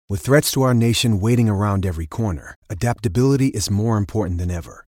With threats to our nation waiting around every corner, adaptability is more important than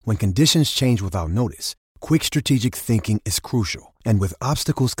ever. When conditions change without notice, quick strategic thinking is crucial. And with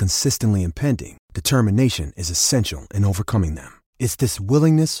obstacles consistently impending, determination is essential in overcoming them. It's this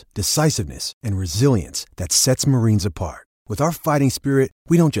willingness, decisiveness, and resilience that sets Marines apart. With our fighting spirit,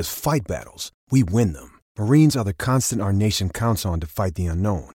 we don't just fight battles, we win them. Marines are the constant our nation counts on to fight the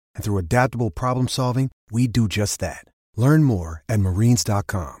unknown. And through adaptable problem solving, we do just that. Learn more at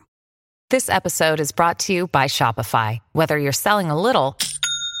marines.com. This episode is brought to you by Shopify. Whether you're selling a little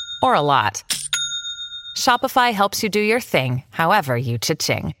or a lot, Shopify helps you do your thing, however you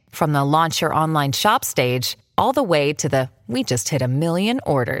cha-ching. From the launch your online shop stage, all the way to the we just hit 1 million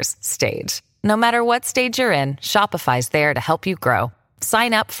orders stage. No matter what stage you're in, Shopify's there to help you grow.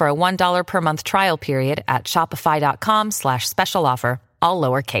 Sign up for a $1 per month trial period at shopify.com/special offer, all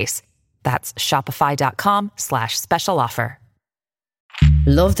lowercase. That's shopify.com/special offer.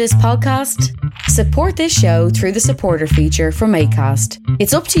 Love this podcast? Support this show through the supporter feature from Acast.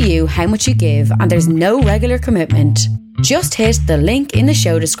 It's up to you how much you give, and there's no regular commitment. Just hit the link in the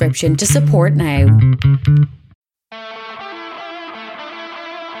show description to support now.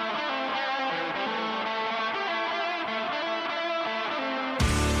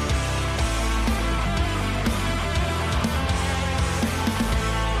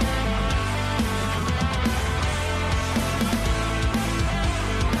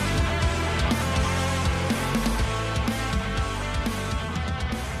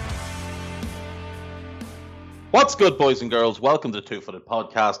 What's good, boys and girls? Welcome to the Two Footed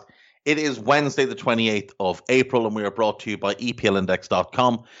Podcast. It is Wednesday, the 28th of April, and we are brought to you by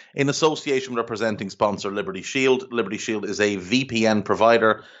EPLindex.com in association with our presenting sponsor, Liberty Shield. Liberty Shield is a VPN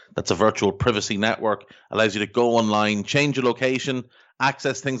provider that's a virtual privacy network, allows you to go online, change your location,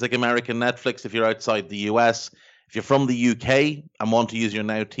 access things like American Netflix if you're outside the US. If you're from the UK and want to use your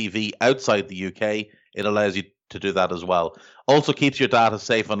Now TV outside the UK, it allows you to do that as well. Also keeps your data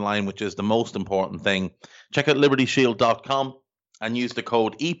safe online, which is the most important thing. Check out libertyshield.com and use the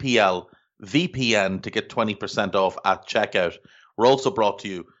code EPLVPN to get 20% off at checkout. We're also brought to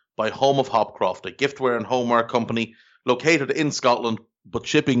you by Home of Hopcroft, a giftware and homeware company located in Scotland but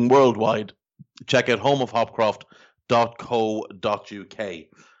shipping worldwide. Check out homeofhopcroft.co.uk.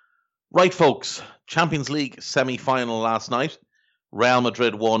 Right, folks, Champions League semi-final last night. Real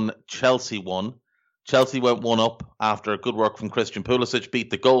Madrid won, Chelsea won. Chelsea went 1-up after good work from Christian Pulisic,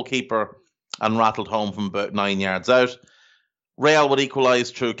 beat the goalkeeper and rattled home from about 9 yards out. Real would equalise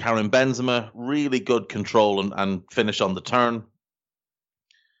through Karim Benzema. Really good control and finish on the turn.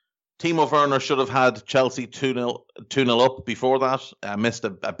 Timo Werner should have had Chelsea 2-0 up before that. Missed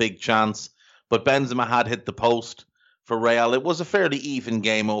a big chance. But Benzema had hit the post for Real. It was a fairly even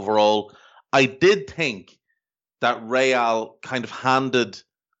game overall. I did think that Real kind of handed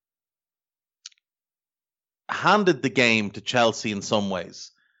the game to Chelsea in some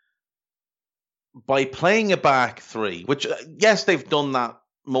ways by playing a back three, which, yes, they've done that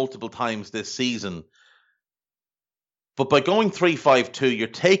multiple times this season. But by going 3-5-2, you're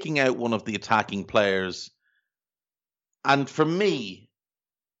taking out one of the attacking players. And for me,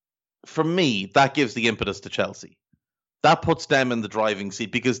 that gives the impetus to Chelsea. That puts them in the driving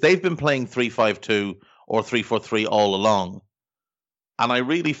seat because they've been playing 3-5-2 or 3-4-3 all along. And I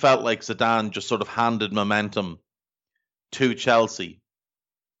really felt like Zidane just sort of handed momentum to Chelsea.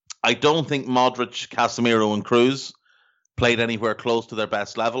 I don't think Modric, Casemiro and Kroos played anywhere close to their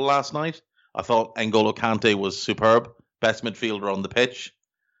best level last night. I thought N'Golo Kante was superb, best midfielder on the pitch.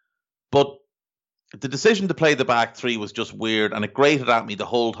 But the decision to play the back three was just weird, and it grated at me the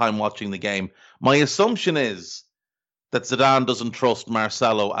whole time watching the game. My assumption is that Zidane doesn't trust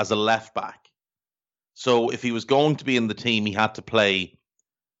Marcelo as a left back. So if he was going to be in the team, he had to play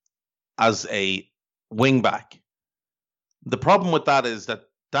as a wing back. The problem with that is that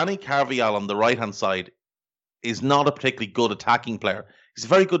Dani Carvajal on the right-hand side is not a particularly good attacking player. He's a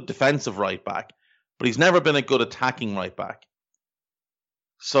very good defensive right back, but he's never been a good attacking right back.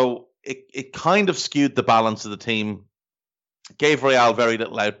 So it kind of skewed the balance of the team, gave Real very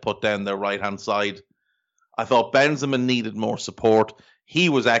little output down their right-hand side. I thought Benzema needed more support. He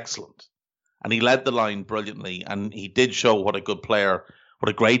was excellent, and he led the line brilliantly, and he did show what a good player, what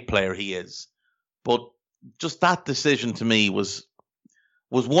a great player he is. But just that decision to me was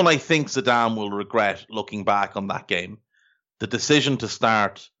one I think Zidane will regret looking back on that game. The decision to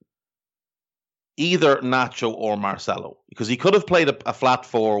start either Nacho or Marcelo, because he could have played a flat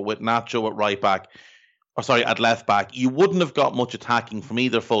four with Nacho at left back. You wouldn't have got much attacking from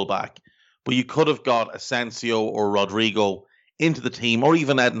either fullback, but you could have got Asensio or Rodrigo into the team, or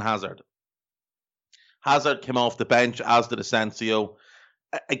even Eden Hazard. Hazard came off the bench, as did Asensio.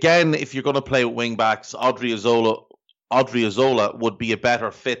 again, if you're going to play with wing backs, Odriozola would be a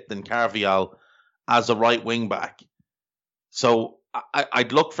better fit than Carvajal as a right wing back. So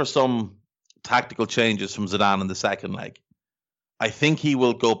I'd look for some tactical changes from Zidane in the second leg. I think he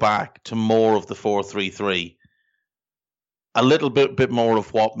will go back to more of the 4-3-3, a little bit more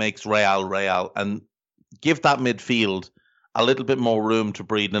of what makes Real, and give that midfield a little bit more room to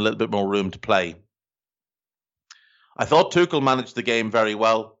breathe and a little bit more room to play. I thought Tuchel managed the game very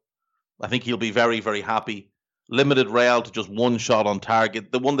well. I think he'll be very, very happy. Limited Real to just one shot on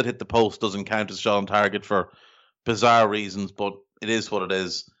target. The one that hit the post doesn't count as shot on target for bizarre reasons, but it is what it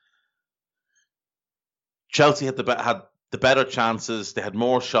is. Chelsea had the better chances. They had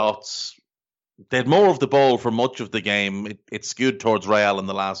more shots. They had more of the ball for much of the game. It skewed towards Real in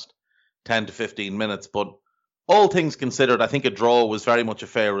the last 10 to 15 minutes, but all things considered, I think a draw was very much a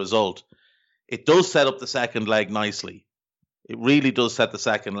fair result. It does set up the second leg nicely. It really does set the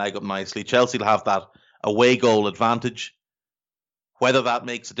second leg up nicely. Chelsea will have that away goal advantage. Whether that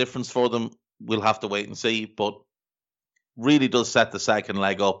makes a difference for them, we'll have to wait and see, but really does set the second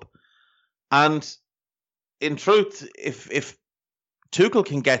leg up. And in truth, if Tuchel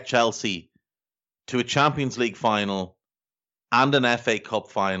can get Chelsea to a Champions League final and an FA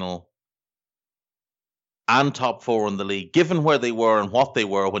Cup final and top four in the league, given where they were and what they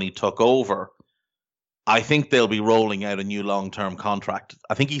were when he took over, I think they'll be rolling out a new long-term contract.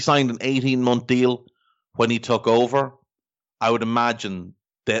 I think he signed an 18-month deal when he took over. I would imagine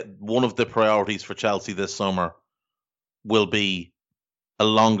that one of the priorities for Chelsea this summer will be a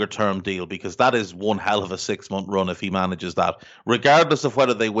longer-term deal, because that is one hell of a 6-month run if he manages that, regardless of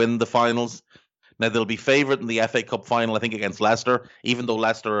whether they win the finals. Now, they'll be favourite in the FA Cup final, I think, against Leicester. Even though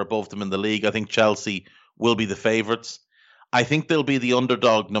Leicester are above them in the league, I think Chelsea will be the favourites. I think they'll be the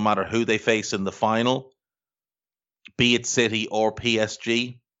underdog no matter who they face in the final, be it City or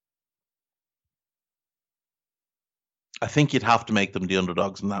PSG. I think you'd have to make them the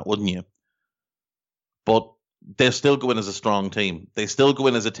underdogs in that, wouldn't you? But they'll still go in as a strong team. They still go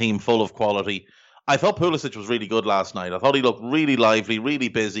in as a team full of quality. I thought Pulisic was really good last night. I thought he looked really lively, really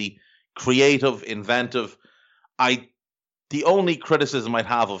busy, creative, inventive. The only criticism I'd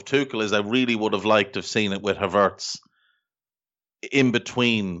have of Tuchel is I really would have liked to have seen it with Havertz in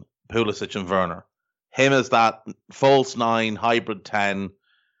between Pulisic and Werner. Him as that false 9, hybrid 10.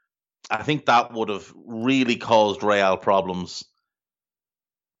 I think that would have really caused Real problems.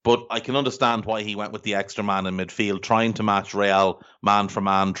 But I can understand why he went with the extra man in midfield, trying to match Real man for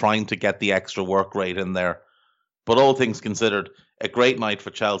man, trying to get the extra work rate in there. But all things considered, a great night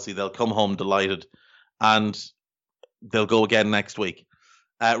for Chelsea. They'll come home delighted, and they'll go again next week.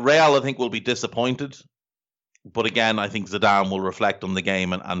 Real, I think, will be disappointed. But again, I think Zidane will reflect on the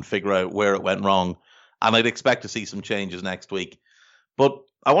game and figure out where it went wrong. And I'd expect to see some changes next week. But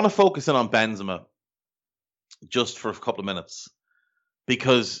I want to focus in on Benzema just for a couple of minutes.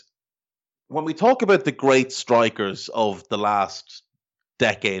 Because when we talk about the great strikers of the last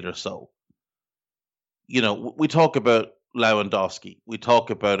decade or so, you know, we talk about Lewandowski, we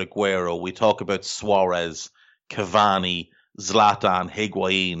talk about Aguero, we talk about Suarez, Cavani, Zlatan,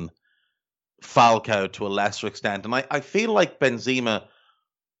 Higuain, Falcao to a lesser extent. And I feel like Benzema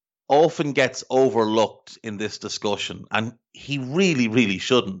often gets overlooked in this discussion, and he really, really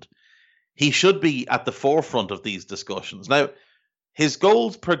shouldn't. He should be at the forefront of these discussions. Now, his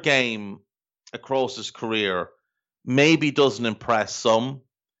goals per game across his career maybe doesn't impress some.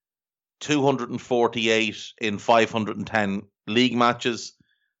 248 in 510 league matches,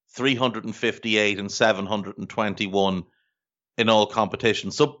 358 and 721 in all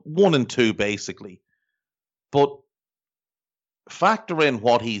competitions. So 1 and 2 basically. But factor in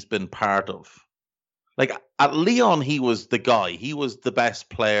what he's been part of. Like at Lyon, he was the guy. He was the best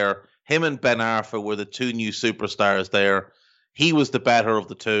player. Him and Ben Arfa were the two new superstars there. He was the better of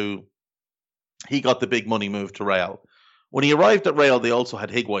the two. He got the big money move to Real. When he arrived at Real, they also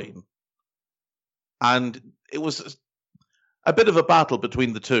had Higuain. And it was a bit of a battle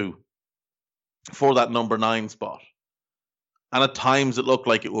between the two for that number 9 spot. And at times it looked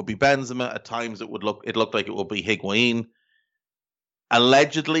like it would be Benzema. At times it looked like it would be Higuain.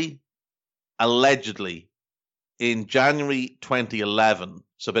 Allegedly, in January 2011,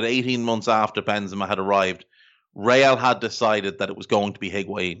 so about 18 months after Benzema had arrived, Real had decided that it was going to be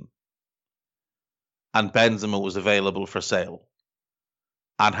Higuain. And Benzema was available for sale.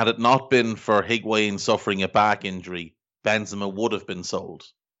 And had it not been for Higuain suffering a back injury, Benzema would have been sold.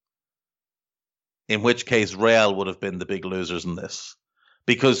 In which case, Real would have been the big losers in this.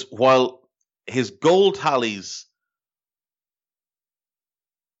 Because while his goal tallies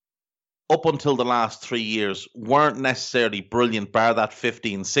up until the last 3 years, weren't necessarily brilliant, bar that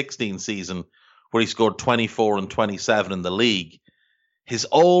 15-16 season where he scored 24 and 27 in the league. His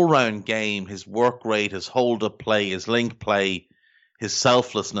all-round game, his work rate, his hold-up play, his link play, his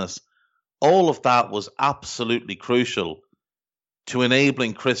selflessness, all of that was absolutely crucial to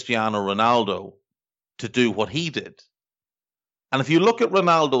enabling Cristiano Ronaldo to do what he did. And if you look at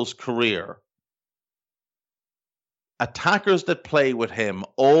Ronaldo's career, attackers that play with him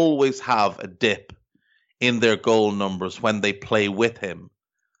always have a dip in their goal numbers when they play with him,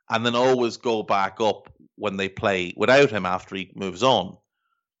 and then always go back up when they play without him after he moves on.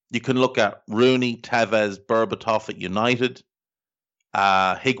 You can look at Rooney, Tevez, Berbatov at United,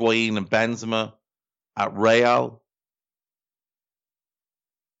 Higuain and Benzema at Real,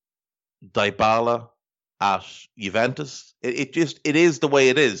 Dybala at Juventus. It is the way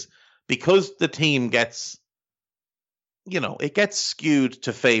it is, because the team gets, it gets skewed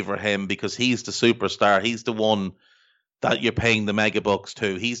to favor him because he's the superstar. He's the one that you're paying the mega bucks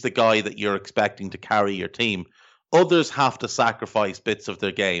to. He's the guy that you're expecting to carry your team. Others have to sacrifice bits of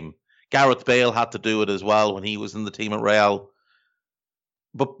their game. Gareth Bale had to do it as well when he was in the team at Real.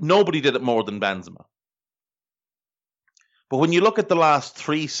 But nobody did it more than Benzema. But when you look at the last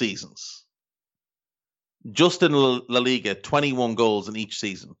 3 seasons, just in La Liga, 21 goals in each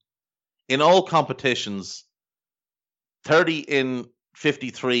season. In all competitions, 30 in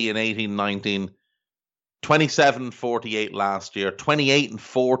 53 in 18-19, 27-48 last year,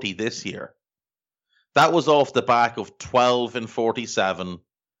 28-40 this year. That was off the back of 12-47,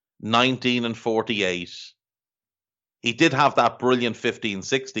 19-48. He did have that brilliant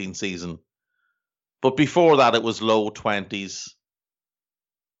 15-16 season, but before that it was low 20s.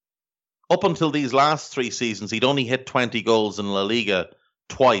 Up until these last 3 seasons, he'd only hit 20 goals in La Liga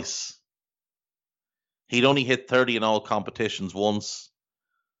twice. He'd only hit 30 in all competitions once.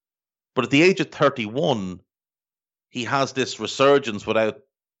 But at the age of 31, he has this resurgence without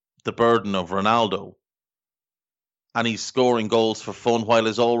the burden of Ronaldo. And he's scoring goals for fun while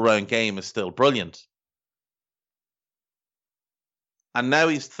his all-round game is still brilliant. And now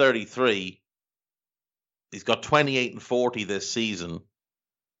he's 33. He's got 28-40 this season.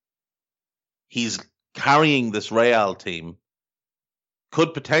 He's carrying this Real team.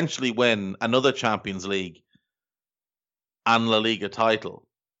 Could potentially win another Champions League and La Liga title.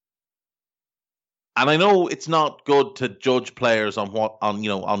 And I know it's not good to judge players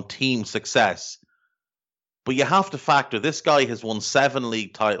on team success, but you have to factor this guy has won 7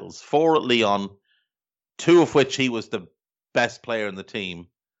 league titles, 4 at Lyon, 2 of which he was the best player in the team,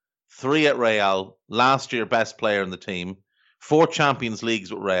 3 at Real, last year best player in the team, 4 Champions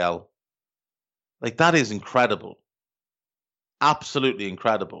Leagues with Real. Like, that is incredible. Absolutely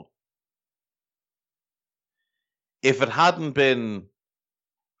incredible. If it hadn't been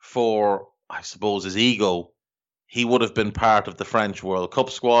for, I suppose, his ego, he would have been part of the French World Cup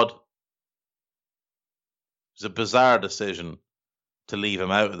squad. It was a bizarre decision to leave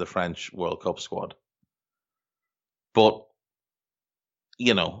him out of the French World Cup squad. But,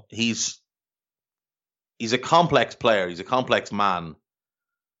 he's a complex player. He's a complex man.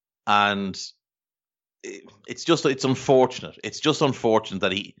 And it's unfortunate. It's just unfortunate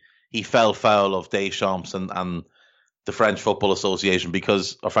that he fell foul of Deschamps and the French Football Association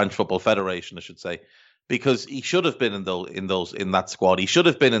or French Football Federation, I should say, because he should have been in that squad. He should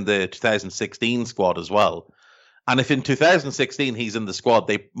have been in the 2016 squad as well. And if in 2016 he's in the squad,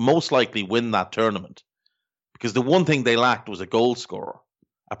 they most likely win that tournament, because the one thing they lacked was a goal scorer,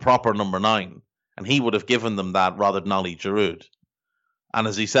 a proper number 9, and he would have given them that rather than Ollie Giroud. And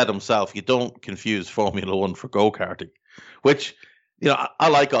as he said himself, you don't confuse Formula One for go-karting, which, I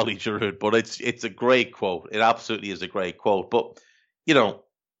like Ollie Giroud, but it's a great quote. It absolutely is a great quote. But,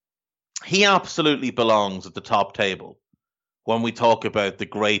 he absolutely belongs at the top table when we talk about the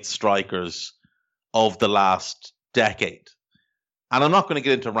great strikers of the last decade. And I'm not going to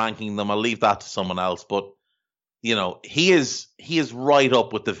get into ranking them. I'll leave that to someone else. But, he is right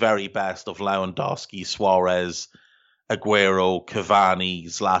up with the very best of Lewandowski, Suarez, Aguero, Cavani,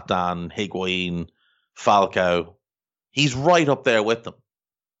 Zlatan, Higuain, Falcao. He's right up there with them.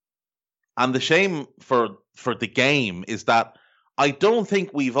 And the shame for the game is that I don't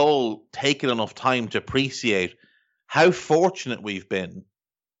think we've all taken enough time to appreciate how fortunate we've been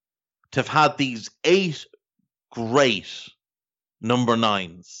to have had these 8 great number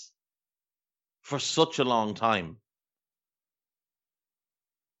 9s for such a long time.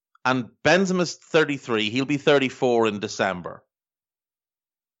 And Benzema's 33. He'll be 34 in December.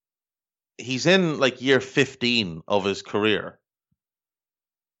 He's in year 15 of his career.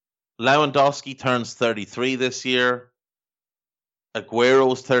 Lewandowski turns 33 this year.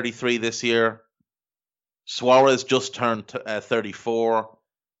 Aguero's 33 this year. Suarez just turned 34.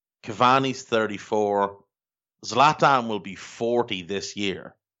 Cavani's 34. Zlatan will be 40 this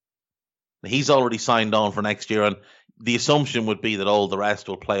year. He's already signed on for next year, and the assumption would be that all the rest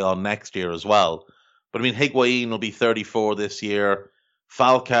will play on next year as well. But I mean, Higuain will be 34 this year.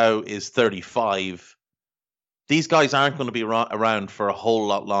 Falcao is 35. These guys aren't going to be around for a whole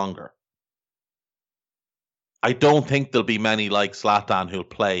lot longer. I don't think there'll be many like Zlatan who'll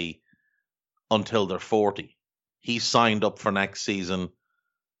play until they're 40. He's signed up for next season.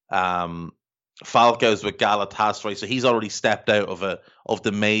 Falcao's with Galatasaray, so he's already stepped out of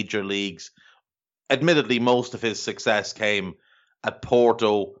the major leagues. Admittedly, most of his success came at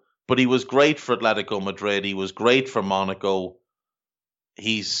Porto, but he was great for Atletico Madrid. He was great for Monaco.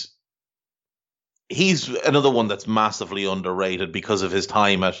 He's another one that's massively underrated because of his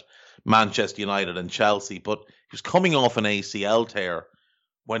time at Manchester United and Chelsea, but he was coming off an ACL tear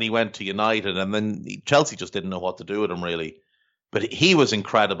when he went to United, and then Chelsea just didn't know what to do with him, really. But he was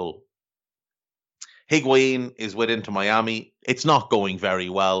incredible. Higuain is with Inter Miami. It's not going very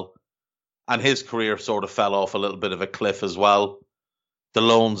well, and his career sort of fell off a little bit of a cliff as well. The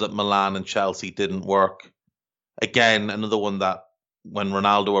loans at Milan and Chelsea didn't work. Again, another one that when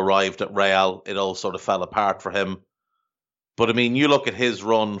Ronaldo arrived at Real, it all sort of fell apart for him. But I mean, you look at his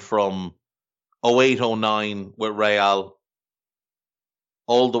run from 08-09 with Real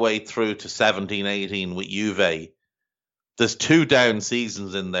all the way through to 17-18 with Juve. There's 2 down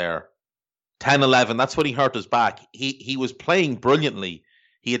seasons in there. 10-11, that's when he hurt his back. He was playing brilliantly.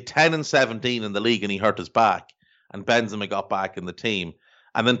 He had 10 and 17 in the league and he hurt his back. And Benzema got back in the team.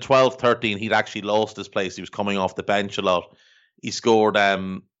 And then 12-13, he'd actually lost his place. He was coming off the bench a lot. He scored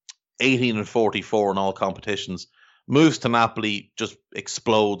 18 and 44 in all competitions. Moves to Napoli, just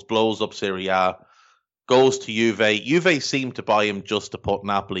explodes, blows up Serie A. Goes to Juve. Juve seemed to buy him just to put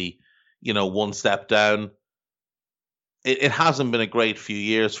Napoli, one step down. It hasn't been a great few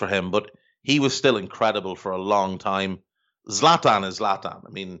years for him, but he was still incredible for a long time. Zlatan is Zlatan. I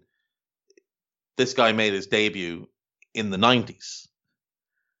mean, this guy made his debut in the 90s.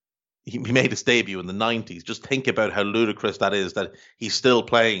 He made his debut in the 90s. Just think about how ludicrous that is, that he's still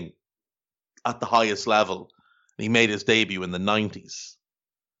playing at the highest level. He made his debut in the 90s.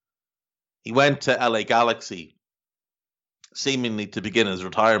 He went to LA Galaxy, seemingly to begin his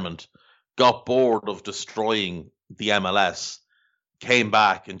retirement, got bored of destroying the MLS, came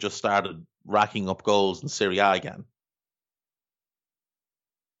back and just started racking up goals in Serie A again.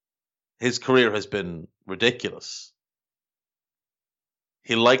 His career has been ridiculous.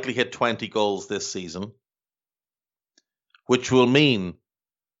 He'll likely hit 20 goals this season, which will mean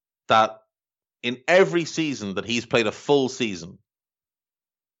that in every season that he's played a full season,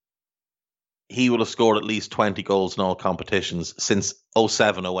 he will have scored at least 20 goals in all competitions since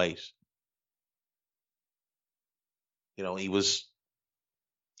 07-08.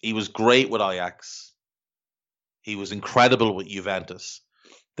 He was great with Ajax. He was incredible with Juventus.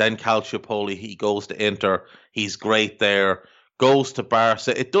 Then Calciopoli, he goes to Inter. He's great there. Goes to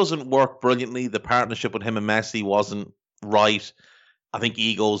Barca. It doesn't work brilliantly. The partnership with him and Messi wasn't right. I think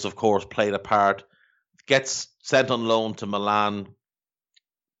egos, of course, played a part. Gets sent on loan to Milan.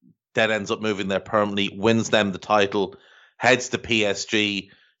 Then ends up moving there permanently. Wins them the title. Heads to PSG.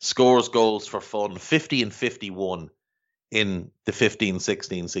 Scores goals for fun. 50 and 51 in the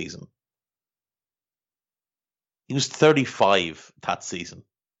 15-16 season. He was 35 that season.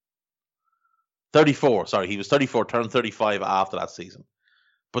 34, sorry. He was 34, turned 35 after that season.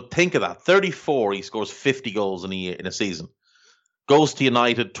 But think of that. 34, he scores 50 goals in a season. Goes to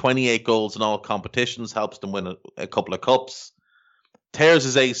United, 28 goals in all competitions, helps them win a couple of cups. Tears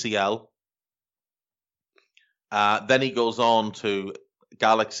his ACL. Then he goes on to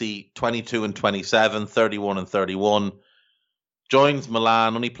Galaxy, 22 and 27, 31 and 31. Joins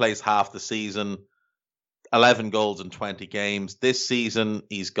Milan, only plays half the season. 11 goals in 20 games. This season,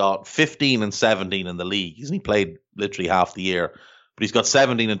 he's got 15 and 17 in the league. He's only played literally half the year. But he's got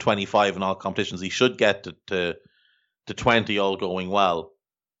 17 and 25 in all competitions. He should get to 20 all going well.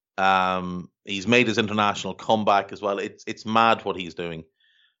 He's made his international comeback as well. It's mad what he's doing.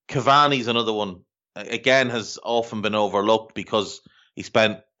 Cavani's another one. Again, has often been overlooked because he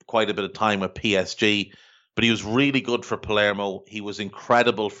spent quite a bit of time with PSG. But he was really good for Palermo. He was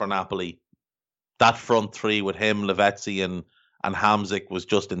incredible for Napoli. That front three with him, Lavezzi and Hamsik was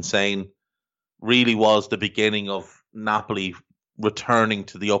just insane. Really was the beginning of Napoli returning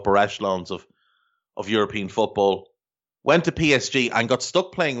to the upper echelons of European football. Went to PSG and got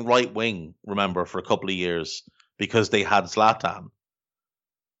stuck playing right wing, remember, for a couple of years because they had Zlatan.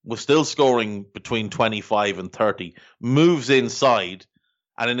 was still scoring between 25 and 30, moves inside,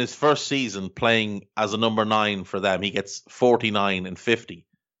 and in his first season playing as a number 9 for them, he gets 49 and 50.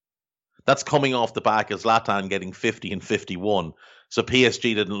 That's coming off the back of Zlatan getting 50 and 51. So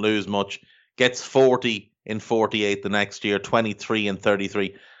PSG didn't lose much. Gets 40 in 48 the next year, 23 and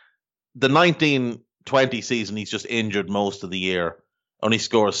 33. The 1920 season, he's just injured most of the year. Only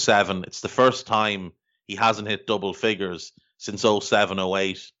scores 7. It's the first time he hasn't hit double figures since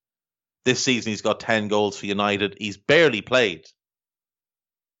 07-08. This season, he's got 10 goals for United. He's barely played.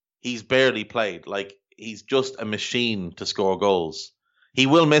 Like, he's just a machine to score goals. He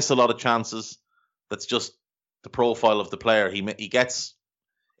will miss a lot of chances. That's just the profile of the player. He gets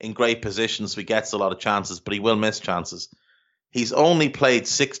in great positions, so he gets a lot of chances, but he will miss chances. He's only played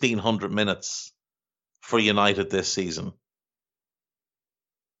 1,600 minutes for United this season.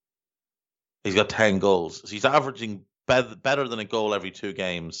 He's got 10 goals. So he's averaging better than a goal every 2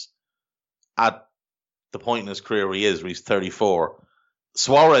 games at the point in his career where he's 34.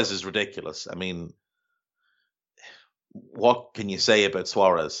 Suarez is ridiculous. I mean, what can you say about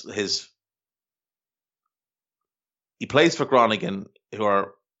Suarez? He plays for Groningen, who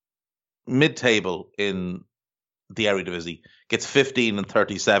are mid-table in the Eredivisie, gets 15 and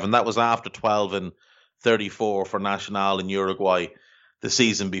 37. That was after 12 and 34 for Nacional in Uruguay the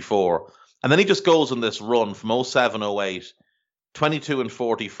season before. And then he just goes on this run from 07-08, 22 and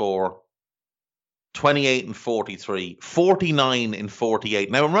 44, 28 and 43, 49 and 48.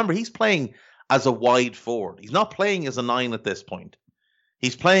 Now remember, he's playing as a wide forward. He's not playing as a 9 at this point.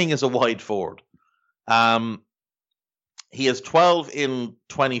 He's playing as a wide forward. He has 12 in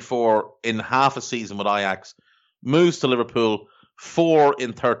 24 in half a season with Ajax, moves to Liverpool, 4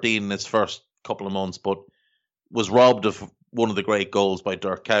 in 13 in his first couple of months, but was robbed of one of the great goals by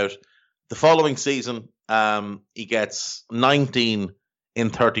Dirk Kuyt. The following season, he gets 19 in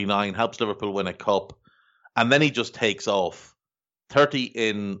 39, helps Liverpool win a cup, and then he just takes off. 30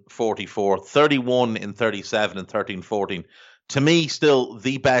 in 44, 31 in 37 and 13-14. To me, still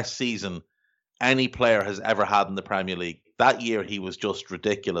the best season any player has ever had in the Premier League. That year, he was just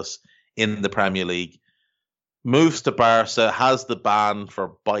ridiculous in the Premier League. Moves to Barca, has the ban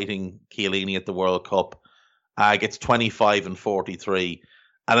for biting Chiellini at the World Cup, gets 25 and 43.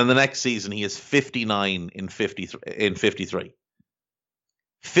 And in the next season, he is 59 in 53.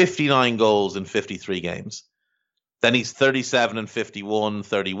 59 goals in 53 games. Then he's 37 and 51,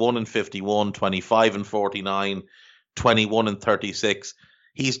 31 and 51, 25 and 49, 21 and 36.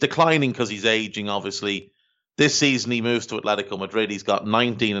 He's declining because he's aging, obviously. This season, he moves to Atletico Madrid. He's got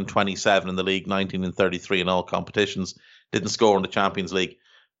 19 and 27 in the league, 19 and 33 in all competitions. Didn't score in the Champions League.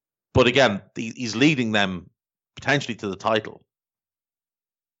 But again, he's leading them potentially to the title.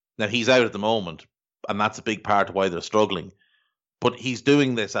 Now, he's out at the moment, and that's a big part of why they're struggling. But he's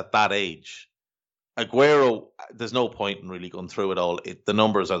doing this at that age. Aguero, there's no point in really going through it all. The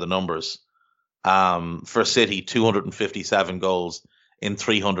numbers are the numbers. For City, 257 goals in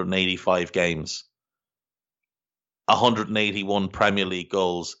 385 games. 181 Premier League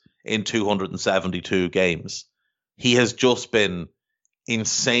goals in 272 games. He has just been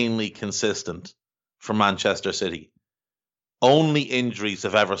insanely consistent for Manchester City. Only injuries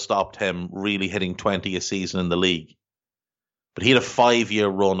have ever stopped him really hitting 20 a season in the league. But he had a 5-year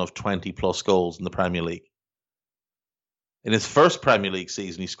run of 20-plus goals in the Premier League. In his first Premier League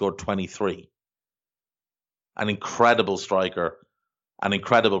season, he scored 23. An incredible striker, an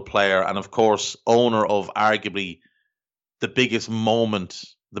incredible player, and of course, owner of arguably the biggest moment,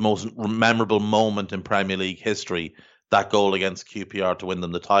 the most memorable moment in Premier League history, that goal against QPR to win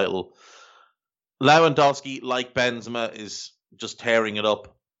them the title. Lewandowski, like Benzema, is just tearing it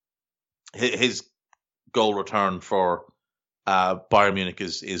up. His goal return for Bayern Munich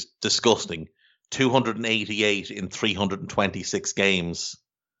is disgusting. 288 in 326 games.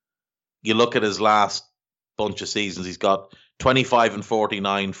 You look at his last bunch of seasons, he's got 25 and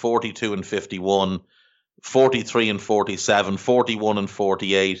 49, 42 and 51, 43 and 47, 41 and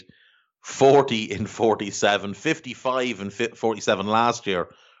 48, 40 in 47, 55 and 47 last year,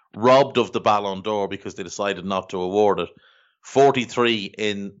 robbed of the Ballon d'Or because they decided not to award it, 43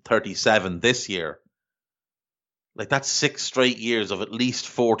 in 37 this year. Like, that's 6 straight years of at least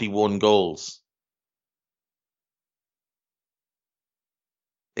 41 goals.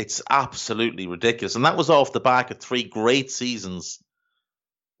 It's absolutely ridiculous. And that was off the back of 3 great seasons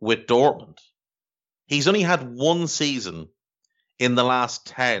with Dortmund. He's only had 1 season in the last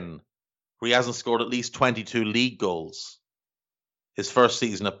 10 where he hasn't scored at least 22 league goals. His first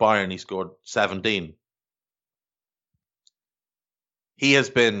season at Bayern, he scored 17. He has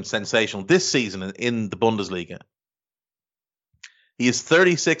been sensational this season in the Bundesliga. He has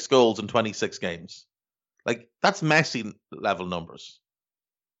 36 goals in 26 games. Like, that's Messi level numbers.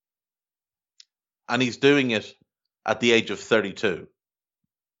 And he's doing it at the age of 32.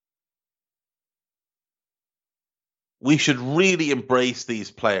 We should really embrace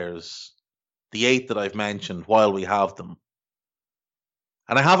these players, the 8 that I've mentioned, while we have them.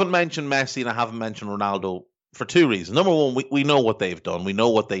 And I haven't mentioned Messi and I haven't mentioned Ronaldo for 2 reasons. Number one, we know what they've done. We know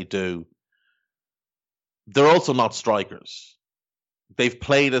what they do. They're also not strikers. They've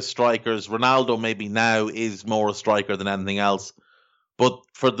played as strikers. Ronaldo maybe now is more a striker than anything else. But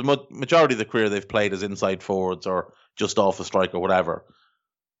for the majority of the career, they've played as inside forwards or just off the strike or whatever.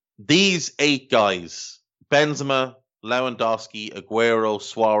 These 8 guys, Benzema, Lewandowski, Aguero,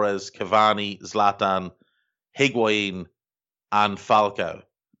 Suarez, Cavani, Zlatan, Higuain, and Falcao.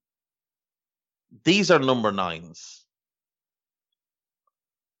 These are number 9s.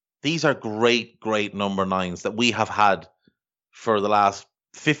 These are great, great number 9s that we have had for the last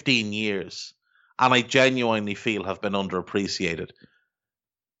 15 years. And I genuinely feel have been underappreciated.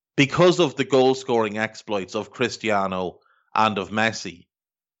 Because of the goal-scoring exploits of Cristiano and of Messi,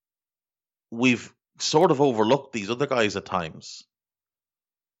 we've sort of overlooked these other guys at times.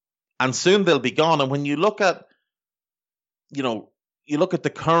 And soon they'll be gone. And when you look at, you look at the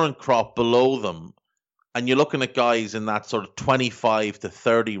current crop below them, and you're looking at guys in that sort of 25 to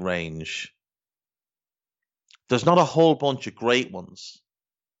 30 range, there's not a whole bunch of great ones.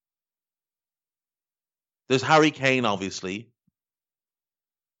 There's Harry Kane, obviously.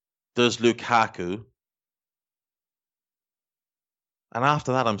 There's Lukaku. And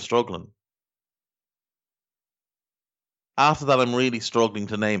after that, I'm struggling. After that, I'm really struggling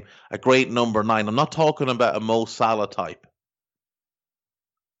to name a great number 9. I'm not talking about a Mo Salah type,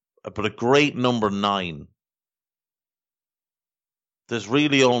 but a great number 9. There's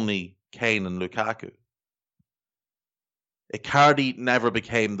really only Kane and Lukaku. Icardi never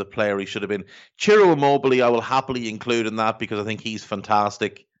became the player he should have been. Ciro Immobile, I will happily include in that because I think he's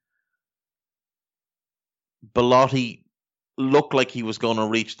fantastic. Belotti looked like he was going to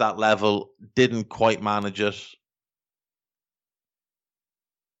reach that level, didn't quite manage it.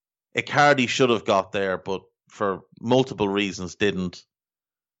 Icardi should have got there, but for multiple reasons didn't.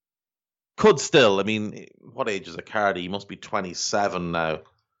 Could still. I mean, what age is Icardi? He must be 27 now.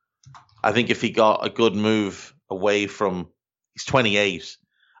 I think if he got a good move away from... He's 28.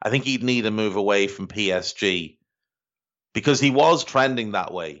 I think he'd need a move away from PSG because he was trending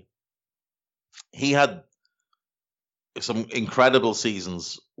that way. He had some incredible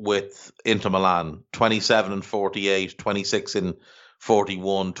seasons with Inter Milan, 27 and 48, 26 and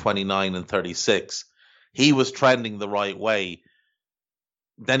 41, 29 and 36. He was trending the right way.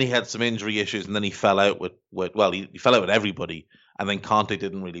 Then he had some injury issues, and then he fell out with he fell out with everybody, and then Conte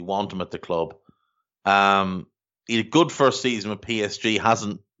didn't really want him at the club. He had a good first season with PSG,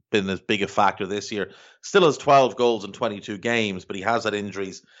 hasn't been as big a factor this year. Still has 12 goals in 22 games, but he has had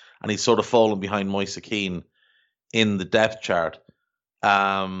injuries, and he's sort of fallen behind Moise Kean in the depth chart.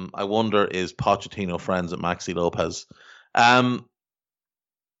 I wonder, is Pochettino friends with Maxi Lopez?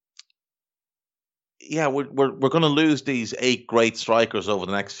 Yeah, we're going to lose these 8 great strikers over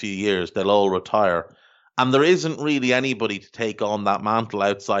the next few years. They'll all retire. And there isn't really anybody to take on that mantle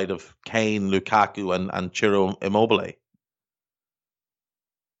outside of Kane, Lukaku, and Ciro Immobile.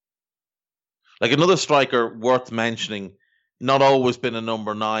 Like another striker worth mentioning, not always been a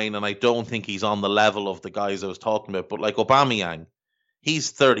number 9, and I don't think he's on the level of the guys I was talking about, but like Aubameyang, he's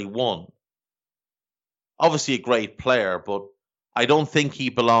 31. Obviously a great player, but I don't think he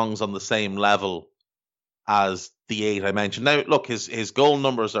belongs on the same level as the 8 I mentioned. Now, look, his goal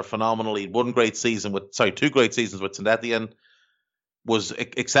numbers are phenomenal. He had 2 great seasons with Saint Etienne. Was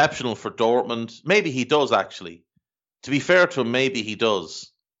exceptional for Dortmund. Maybe he does, actually. To be fair to him, maybe he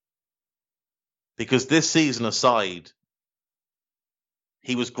does. Because this season aside,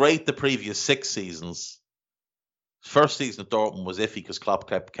 he was great the previous 6 seasons. First season at Dortmund was iffy because Klopp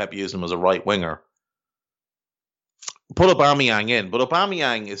kept using him as a right winger. Put Aubameyang in, but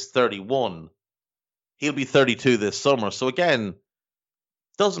Aubameyang is 31. He'll be 32 this summer. So again,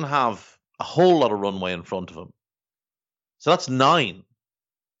 doesn't have a whole lot of runway in front of him. So that's 9.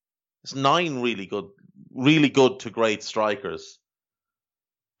 It's 9 really good to great strikers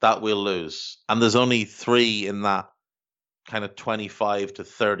that we'll lose. And there's only 3 in that kind of 25 to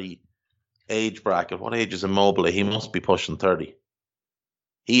 30 age bracket. What age is Immobile? He must be pushing 30.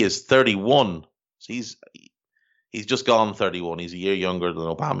 He is 31. So he's just gone 31. He's a year younger than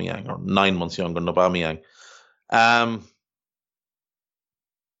Aubameyang, or 9 months younger than Aubameyang. And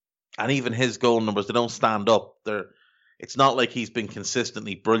even his goal numbers, they don't stand up. It's not like he's been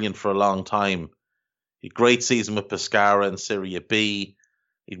consistently brilliant for a long time. He had a great season with Pescara in Serie B.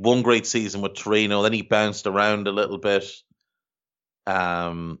 He had one great season with Torino. Then he bounced around a little bit.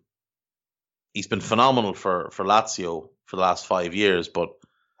 He's been phenomenal for Lazio for the last 5 years, but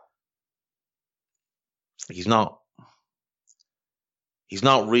he's not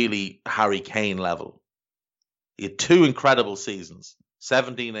really Harry Kane level. He had 2 incredible seasons,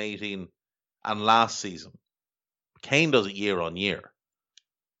 17-18 and last season. Kane does it year on year.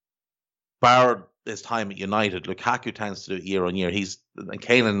 Bar his time at United, Lukaku tends to do it year on year.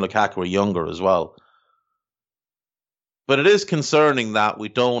 Kane and Lukaku are younger as well. But it is concerning that we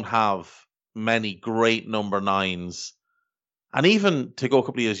don't have many great number 9s. And even to go a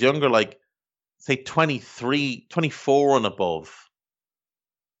couple of years younger, like say 23, 24 and above,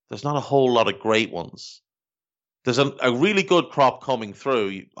 there's not a whole lot of great ones. There's a really good crop coming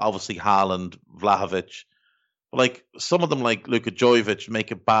through. Obviously Haaland, Vlahovic. But like some of them, like Luka Jovic,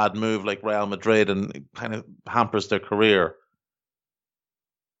 make a bad move like Real Madrid and it kind of hampers their career.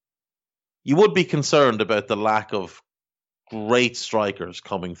 You would be concerned about the lack of great strikers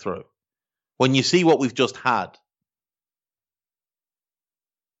coming through. When you see what we've just had,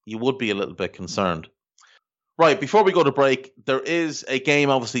 you would be a little bit concerned. Right, before we go to break, there is a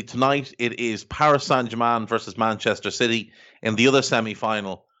game obviously tonight. It is Paris Saint-Germain versus Manchester City in the other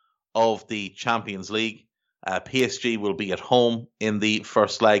semi-final of the Champions League. PSG will be at home in the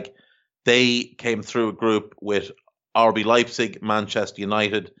first leg. They came through a group with RB Leipzig, Manchester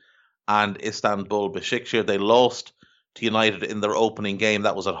United, and Istanbul Besiktas. They lost to United in their opening game.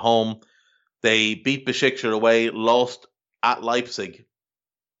 That was at home. They beat Besiktas away, lost at Leipzig,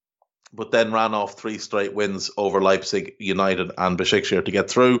 but then ran off 3 straight wins over Leipzig, United, and Besiktas to get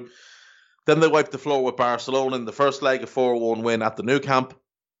through. Then they wiped the floor with Barcelona in the first leg, a 4-1 win at the Nou Camp,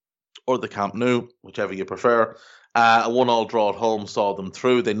 or the Camp Nou, whichever you prefer. A 1-1 draw at home saw them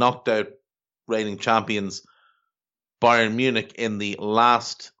through. They knocked out reigning champions Bayern Munich in the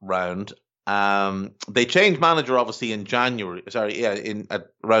last round. They changed manager obviously in January.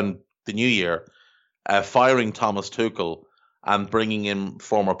 Around the new year, firing Thomas Tuchel and bringing in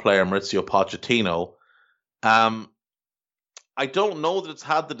former player Maurizio Pochettino. I don't know that it's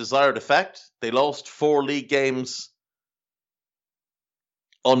had the desired effect. They lost 4 league games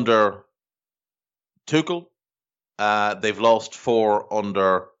under Tuchel. They've lost 4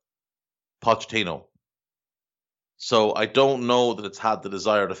 under Pochettino. So I don't know that it's had the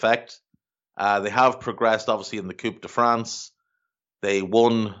desired effect. They have progressed, obviously, in the Coupe de France. They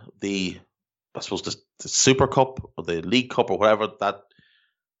won the Super Cup or the League Cup or whatever that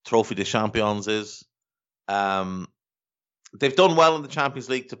Trophy des Champions is. They've done well in the Champions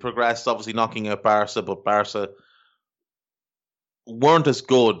League to progress, obviously knocking out Barca, but Barca weren't as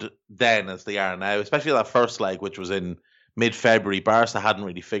good then as they are now, especially that first leg, which was in mid-February. Barca hadn't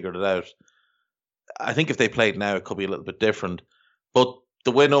really figured it out. I think if they played now, it could be a little bit different. But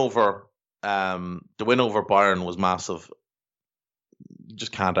the win over Bayern was massive. You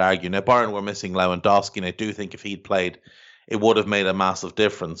just can't argue. Now, Bayern were missing Lewandowski, and I do think if he'd played, it would have made a massive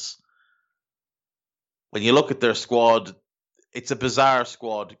difference. When you look at their squad, it's a bizarre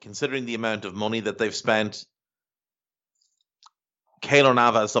squad, considering the amount of money that they've spent. Keylor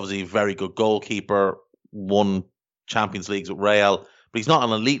Navas is obviously a very good goalkeeper, won Champions Leagues with Real, but he's not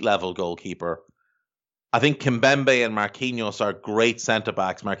an elite level goalkeeper. I think Kimpembe and Marquinhos are great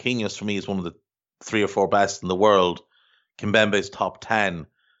centre-backs. Marquinhos, for me, is one of the 3 or 4 best in the world. Kimpembe is top 10.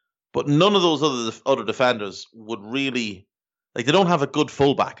 But none of those other defenders would really... they don't have a good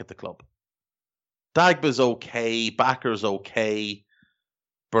fullback at the club. Dagba's okay. Bakker's okay.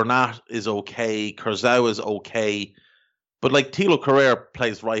 Bernat is okay. Kurzawa is okay. But Thilo Carrera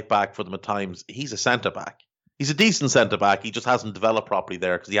plays right back for them at times. He's a centre-back. He's a decent centre-back. He just hasn't developed properly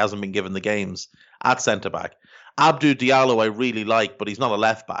there because he hasn't been given the games at centre-back. Abdou Diallo I really like, but he's not a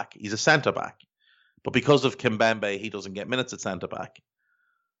left-back. He's a centre-back. But because of Kimpembe, he doesn't get minutes at centre-back.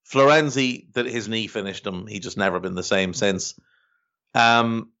 Florenzi, his knee finished him. He's just never been the same since.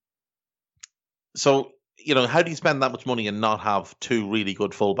 So, how do you spend that much money and not have 2 really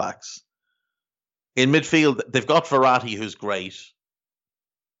good full-backs? In midfield, they've got Verratti, who's great.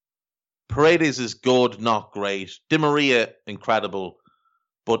 Paredes is good, not great. Di Maria, incredible,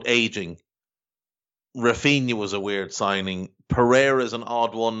 but aging. Rafinha was a weird signing. Pereira is an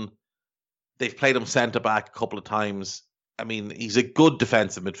odd one. They've played him centre-back a couple of times. I mean, he's a good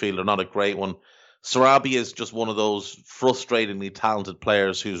defensive midfielder, not a great one. Sarabia is just one of those frustratingly talented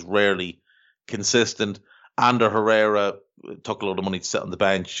players who's rarely consistent. Ander Herrera took a lot of money to sit on the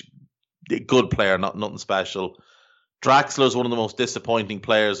bench. Good player, nothing special. Draxler is one of the most disappointing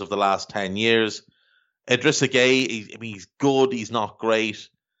players of the last 10 years. Idrissa Gueye, he's good, he's not great.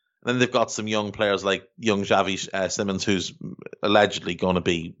 then they've got some young players like young Xavi Simons, who's allegedly going to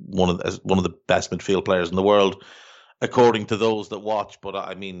be one of the best midfield players in the world, according to those that watch. But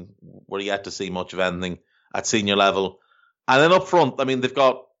I mean, we're yet to see much of anything at senior level. And then up front, I mean, they've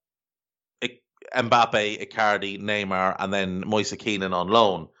got Mbappe, Icardi, Neymar, and then Moise Kean on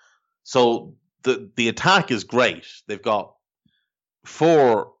loan. So the attack is great. They've got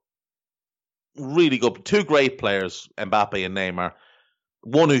 4 really good, 2 great players, Mbappe and Neymar.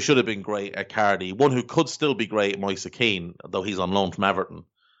 One who should have been great, Icardi. One who could still be great, Moise Kean, though he's on loan from Everton.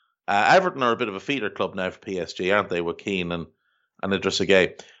 Everton are a bit of a feeder club now for PSG, aren't they, with Kean and Idrissa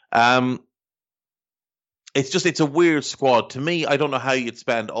Gueye. It's a weird squad. To me, I don't know how you'd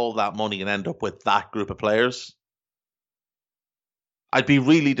spend all that money and end up with that group of players. I'd be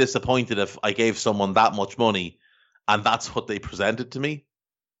really disappointed if I gave someone that much money and that's what they presented to me.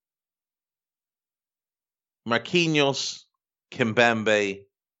 Marquinhos, Kimpembe,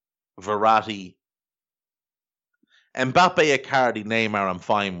 Verratti, Mbappe, Icardi, Neymar, I'm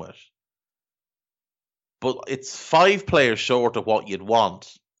fine with. But it's 5 players short of what you'd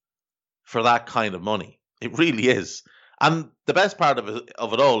want for that kind of money. It really is. And the best part of it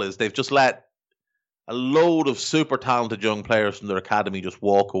all is they've just let a load of super talented young players from their academy just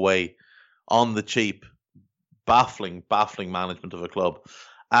walk away on the cheap. Baffling management of a club.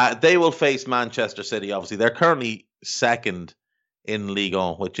 They will face Manchester City, obviously. They're currently second in Ligue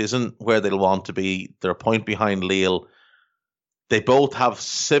 1, which isn't where they'll want to be. They're a point behind Lille. They both have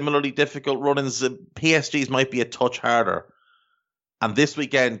similarly difficult run-ins. PSG's might be a touch harder. And this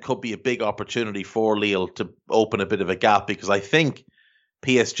weekend could be a big opportunity for Lille to open a bit of a gap, because I think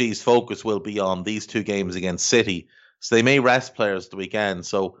PSG's focus will be on these 2 games against City. So they may rest players the weekend.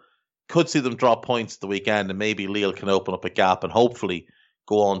 So could see them drop points the weekend, and maybe Lille can open up a gap and hopefully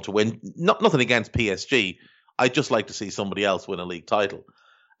go on to win. Nothing against PSG. I'd just like to see somebody else win a league title.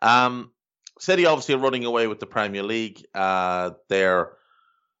 City obviously are running away with the Premier League. They're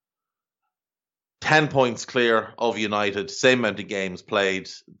 10 points clear of United, same amount of games played.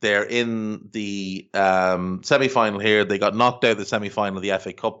 They're in the semi-final here. They got knocked out of the semi-final of the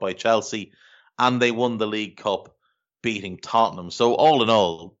FA Cup by Chelsea, and they won the League Cup, beating Tottenham. So all in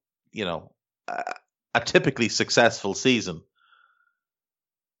all, a typically successful season.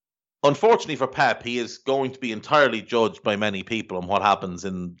 Unfortunately for Pep, he is going to be entirely judged by many people on what happens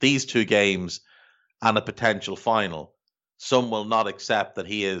in these 2 games and a potential final. Some will not accept that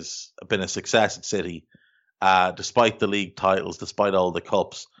he has been a success at City, despite the league titles, despite all the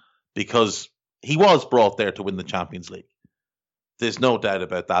cups, because he was brought there to win the Champions League. There's no doubt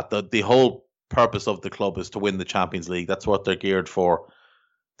about that. The whole purpose of the club is to win the Champions League. That's what they're geared for.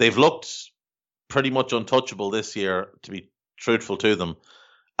 They've looked pretty much untouchable this year, to be truthful to them.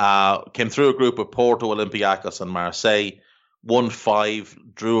 Came through a group of Porto, Olympiacos and Marseille, won 5,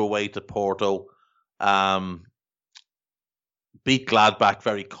 drew away to Porto, beat Gladbach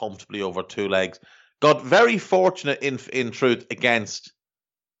very comfortably over 2 legs. Got very fortunate in truth against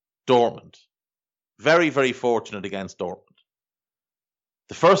Dortmund. Very, very fortunate against Dortmund.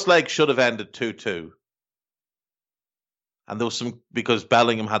 The first leg should have ended 2-2. And there was because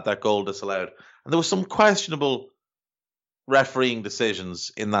Bellingham had that goal disallowed. And there was some questionable refereeing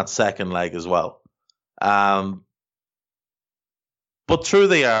decisions in that second leg as well. But through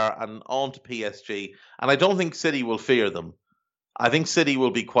they are and on to PSG. And I don't think City will fear them. I think City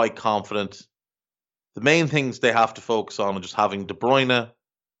will be quite confident. The main things they have to focus on are just having De Bruyne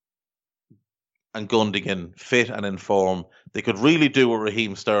and Gundogan fit and in form. They could really do with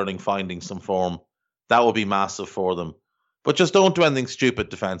Raheem Sterling finding some form. That would be massive for them. But just don't do anything stupid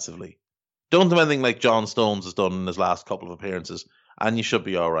defensively. Don't do anything like John Stones has done in his last couple of appearances, and you should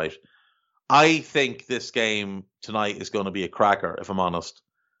be all right. I think this game tonight is going to be a cracker, if I'm honest.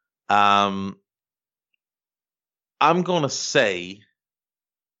 I'm going to say...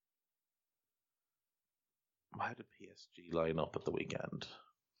 How did PSG line up at the weekend?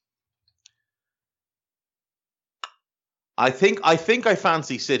 I think I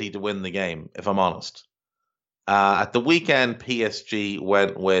fancy City to win the game, if I'm honest. At the weekend, PSG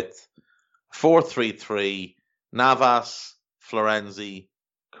went with 4-3-3, Navas, Florenzi,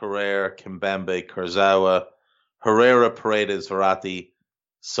 Carrere, Kimpembe, Kurzawa, Herrera, Paredes, Verratti,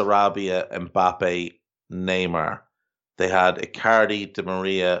 Sarabia, Mbappe, Neymar. They had Icardi, Di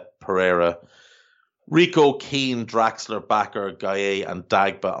Maria, Pereira, Rico, Keane, Draxler, Bakker, Gueye, and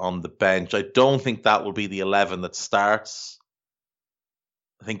Dagba on the bench. I don't think that will be the 11 that starts.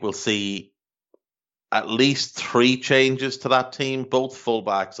 I think we'll see at least 3 changes to that team. Both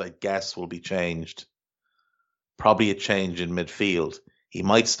fullbacks, I guess, will be changed. Probably a change in midfield. He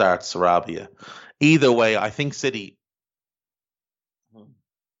might start Sarabia. Either way, I think City...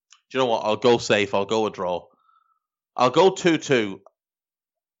 Do you know what? I'll go safe. I'll go a draw. I'll go 2-2.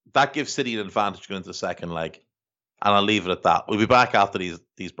 That gives City an advantage going into the second leg. And I'll leave it at that. We'll be back after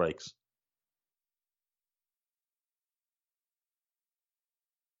these breaks.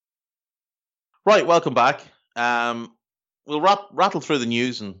 Right, welcome back. We'll rattle through the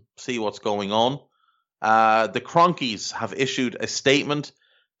news and see what's going on. The Kroenkes have issued a statement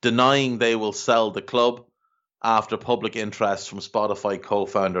denying they will sell the club after public interest from Spotify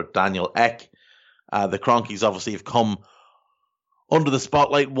co-founder Daniel Ek. The Kroenkes obviously have come under the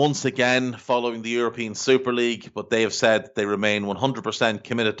spotlight once again following the European Super League, but they have said they remain 100%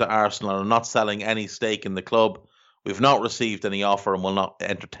 committed to Arsenal and are not selling any stake in the club. We've not received any offer and will not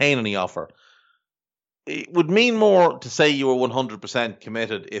entertain any offer. It would mean more to say you were 100%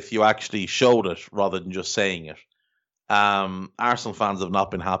 committed if you actually showed it rather than just saying it. Arsenal fans have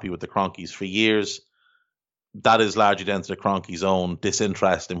not been happy with the Kroenkes for years. That is largely down to the Kroenkes' own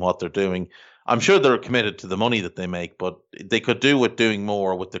disinterest in what they're doing. I'm sure they're committed to the money that they make, but they could do with doing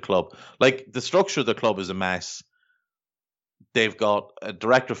more with the club. Like, the structure of the club is a mess. They've got a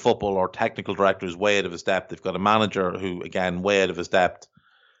director of football or technical director who's way out of his depth. They've got a manager who, again, way out of his depth.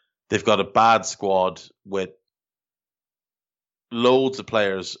 They've got a bad squad with loads of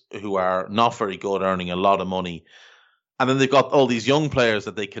players who are not very good, earning a lot of money. And then they've got all these young players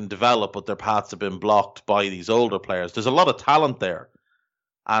that they can develop, but their paths have been blocked by these older players. There's a lot of talent there.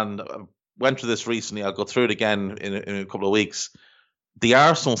 And I went through this recently. I'll go through it again in a couple of weeks. The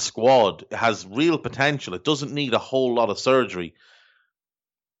Arsenal squad has real potential. It doesn't need a whole lot of surgery.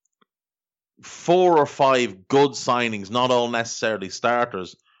 4 or 5 good signings, not all necessarily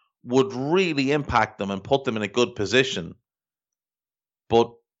starters, would really impact them and put them in a good position.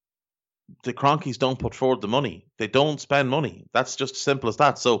 But the Kroenkes don't put forward the money. They don't spend money. That's just as simple as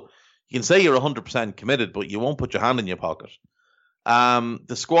that. So you can say you're 100% committed, but you won't put your hand in your pocket.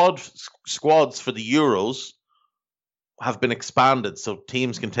 The squads for the Euros have been expanded, so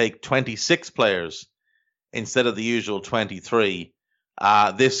teams can take 26 players instead of the usual 23.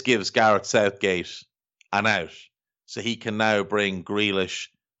 This gives Gareth Southgate an out, so he can now bring Grealish,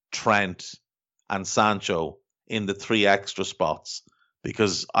 Trent, and Sancho in the 3 extra spots,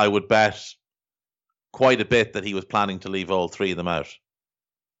 because I would bet quite a bit that he was planning to leave all 3 of them out.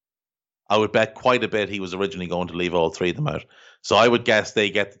 I would bet quite a bit he was originally going to leave all 3 of them out. So I would guess they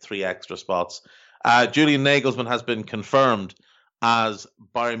get the 3 extra spots. Julian Nagelsmann has been confirmed as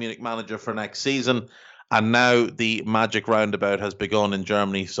Bayern Munich manager for next season. And now the magic roundabout has begun in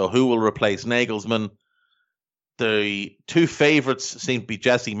Germany. So who will replace Nagelsmann? The 2 favourites seem to be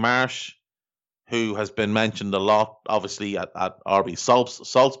Jesse Marsch, who has been mentioned a lot, obviously, at RB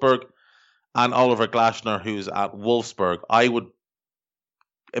Salzburg, and Oliver Glasner, who's at Wolfsburg. I would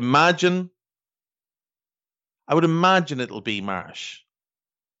imagine it'll be Marsch.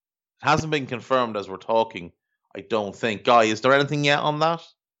 It hasn't been confirmed as we're talking, I don't think. Guy, is there anything yet on that?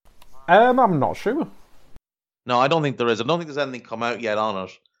 I'm not sure. No, I don't think there is. I don't think there's anything come out yet on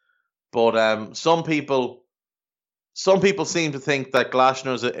it. But some people seem to think that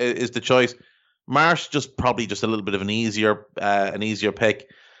Glasner is the choice. Marsch probably just a little bit of an easier pick.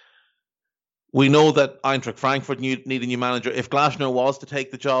 We know that Eintracht Frankfurt need a new manager. If Glasner was to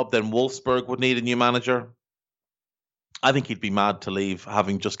take the job, then Wolfsburg would need a new manager. I think he'd be mad to leave,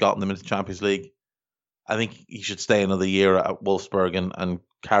 having just gotten them into the Champions League. I think he should stay another year at Wolfsburg and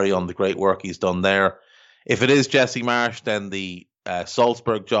carry on the great work he's done there. If it is Jesse Marsch, then the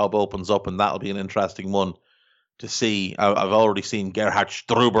Salzburg job opens up, and that'll be an interesting one to see. I've already seen Gerhard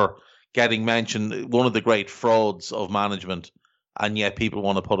Struber getting mentioned, one of the great frauds of management, and yet people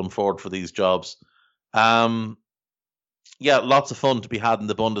want to put him forward for these jobs. Lots of fun to be had in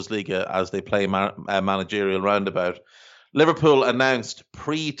the Bundesliga as they play managerial roundabout. Liverpool announced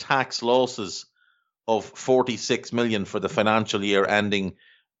pre-tax losses of 46 million for the financial year ending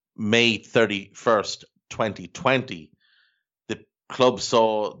May 31st, 2020. The club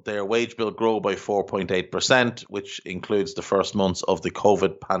saw their wage bill grow by 4.8%, which includes the first months of the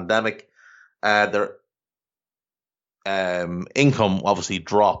COVID pandemic. Their income obviously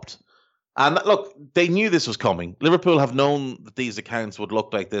dropped. And look, they knew this was coming. Liverpool have known that these accounts would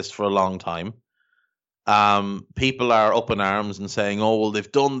look like this for a long time. People are up in arms and saying, oh, well,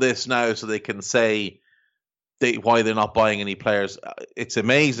 they've done this now so they can say why they're not buying any players. It's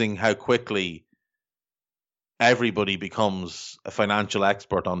amazing how quickly everybody becomes a financial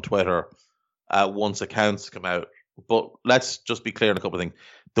expert on Twitter once accounts come out. But let's just be clear on a couple of things.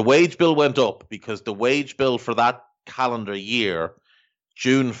 The wage bill went up because the wage bill for that calendar year,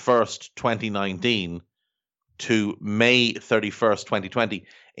 June 1st, 2019 to May 31st, 2020,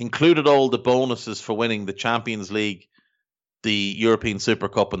 included all the bonuses for winning the Champions League, the European Super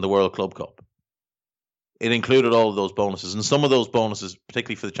Cup and the World Club Cup. It included all of those bonuses, and some of those bonuses,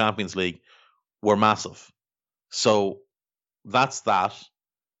 particularly for the Champions League, were massive. So that's that.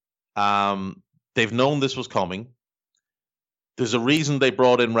 They've known this was coming. There's a reason they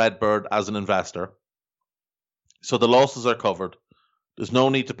brought in Redbird as an investor. So the losses are covered. There's no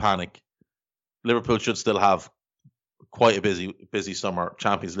need to panic. Liverpool should still have quite a busy summer,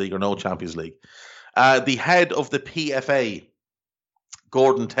 Champions League or no Champions League. The head of the PFA,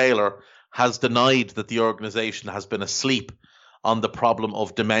 Gordon Taylor, has denied that the organisation has been asleep on the problem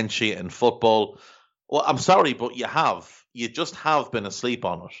of dementia in football. Well, I'm sorry, but you have. You just have been asleep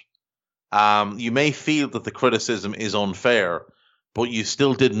on it. You may feel that the criticism is unfair, but you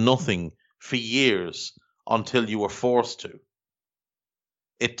still did nothing for years until you were forced to.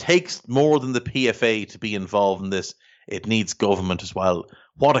 It takes more than the PFA to be involved in this. It needs government as well.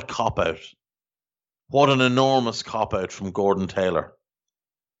 What a cop-out. What an enormous cop-out from Gordon Taylor,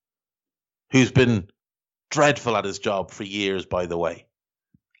 who's been dreadful at his job for years, by the way.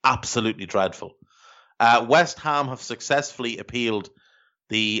 Absolutely dreadful. West Ham have successfully appealed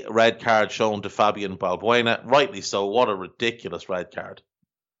the red card shown to Fabian Balbuena. Rightly so. What a ridiculous red card.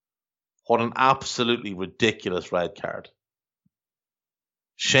 What an absolutely ridiculous red card.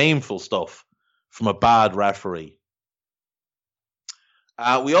 Shameful stuff from a bad referee.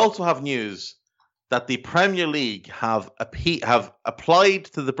 We also have news that the Premier League have applied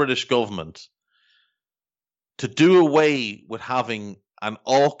to the British government to do away with having an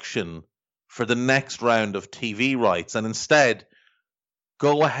auction for the next round of TV rights and instead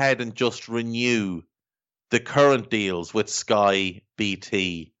go ahead and just renew the current deals with Sky,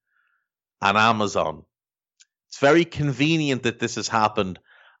 BT, and Amazon. It's very convenient that this has happened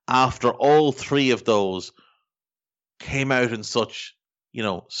after all three of those came out in such,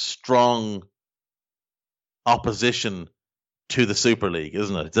 strong opposition to the Super League,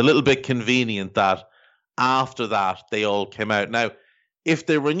 isn't it? It's a little bit convenient that after that they all came out. Now, if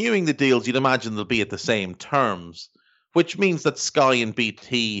they're renewing the deals, you'd imagine they'll be at the same terms, which means that Sky and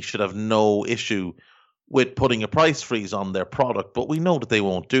BT should have no issue with putting a price freeze on their product, but we know that they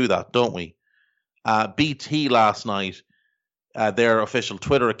won't do that, don't we? BT last night, their official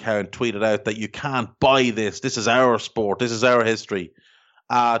Twitter account tweeted out that you can't buy this. This is our sport. This is our history.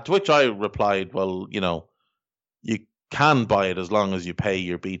 To which I replied, well, you can buy it as long as you pay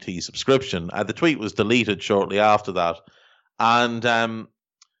your BT subscription. The tweet was deleted shortly after that. And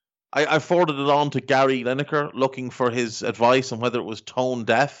I forwarded it on to Gary Lineker looking for his advice on whether it was tone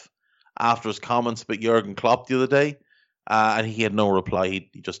deaf after his comments about Jurgen Klopp the other day. And he had no reply. He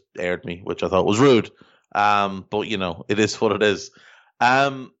just aired me, which I thought was rude. But, it is what it is.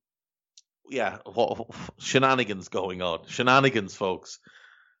 Shenanigans going on. Shenanigans, folks.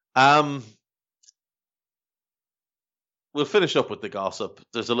 We'll finish up with the gossip.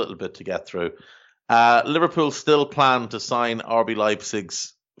 There's a little bit to get through. Liverpool still plan to sign RB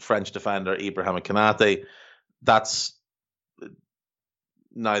Leipzig's French defender Ibrahima Konate. That's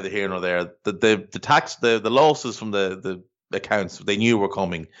neither here nor there. The losses from the accounts they knew were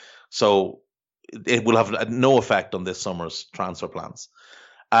coming, so it will have no effect on this summer's transfer plans.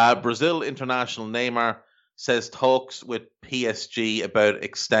 Brazil international Neymar says talks with PSG about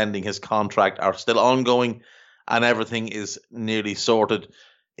extending his contract are still ongoing and everything is nearly sorted.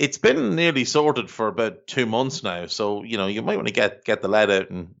 It's been nearly sorted for about 2 months now, so you might want to get the lead out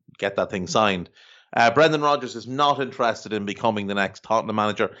and get that thing signed. Brendan Rodgers is not interested in becoming the next Tottenham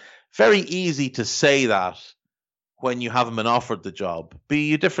manager. Very easy to say that when you haven't been offered the job.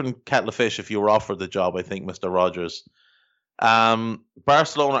 Be a different kettle of fish if you were offered the job, I think, Mr. Rodgers.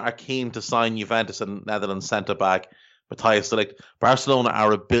 Barcelona are keen to sign Juventus and Netherlands centre-back Matthias de Ligt. Barcelona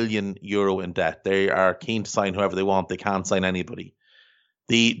are €1 billion in debt. They are keen to sign whoever they want. They can't sign anybody.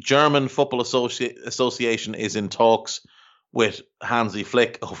 The German Football Association is in talks with Hansi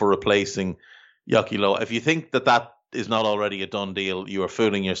Flick over replacing Joachim Löw. If you think that is not already a done deal, you are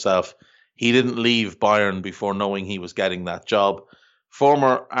fooling yourself. He didn't leave Bayern before knowing he was getting that job.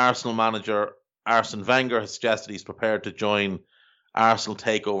 Former Arsenal manager Arsene Wenger has suggested he's prepared to join Arsenal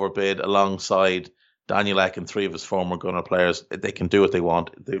takeover bid alongside Daniel Ek and 3 of his former Gunner players. They can do what they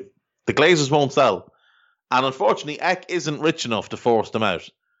want. The Glazers won't sell. And unfortunately, Ek isn't rich enough to force them out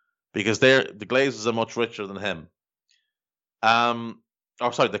because the Glazers are much richer than him. The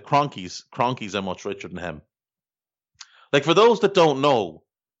Kroenkes are much richer than him. Like, for those that don't know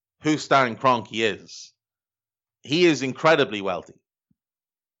who Stan Kroenke is, he is incredibly wealthy.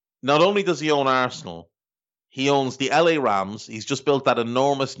 Not only does he own Arsenal, he owns the LA Rams. He's just built that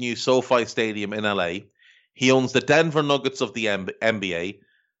enormous new SoFi Stadium in LA. He owns the Denver Nuggets of the NBA,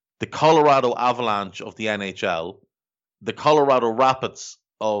 the Colorado Avalanche of the NHL, the Colorado Rapids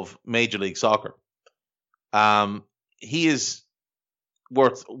of Major League Soccer. He is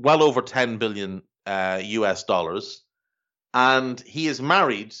worth well over $10 billion US dollars, and he is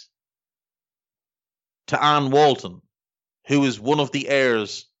married to Ann Walton, who is one of the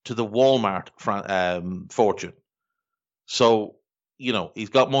heirs to the Walmart fortune. So, he's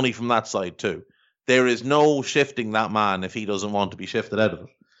got money from that side too. There is no shifting that man if he doesn't want to be shifted out of it.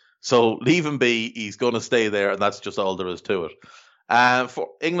 So leave him be. He's going to stay there, and that's just all there is to it. For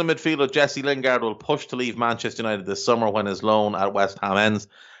England midfielder Jesse Lingard will push to leave Manchester United this summer when his loan at West Ham ends,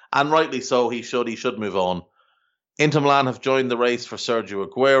 and rightly so. He should move on. Inter Milan have joined the race for Sergio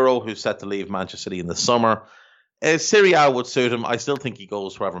Aguero, who's set to leave Manchester City in the summer. Serie A would suit him. I still think he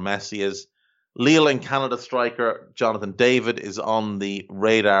goes wherever Messi is. Lille and Canada striker Jonathan David is on the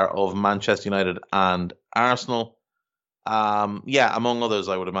radar of Manchester United and Arsenal. Among others,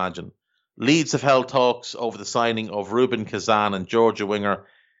 I would imagine. Leeds have held talks over the signing of Ruben Kazan and Georgia winger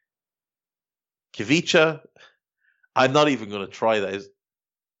Kivica. I'm not even going to try that.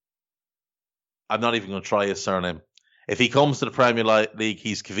 I'm not even going to try his surname. If he comes to the Premier League,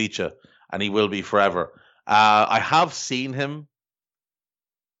 he's Kivica, and he will be forever. I have seen him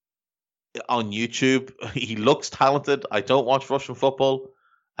on YouTube. He looks talented. I don't watch Russian football.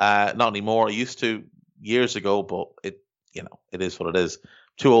 Not anymore. I used to years ago, but it is what it is.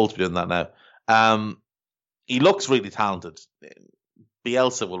 Too old to be doing that now. He looks really talented.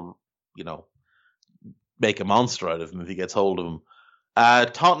 Bielsa will, make a monster out of him if he gets hold of him.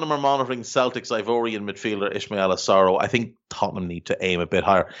 Tottenham are monitoring Celtic's Ivorian midfielder Ismail Assaro. I think Tottenham need to aim a bit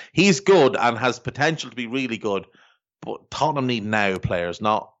higher. He's good and has potential to be really good, but Tottenham need now players,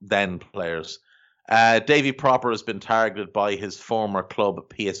 not then players. Davy Proper has been targeted by his former club,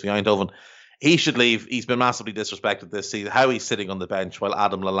 PSV Eindhoven. He should leave. He's been massively disrespected this season. How he's sitting on the bench while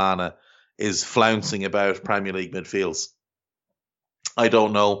Adam Lallana is flouncing about Premier League midfields, I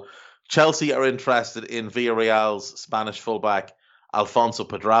don't know. Chelsea are interested in Villarreal's Spanish fullback Alfonso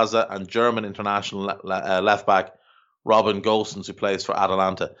Pedraza and German international left back Robin Gosens, who plays for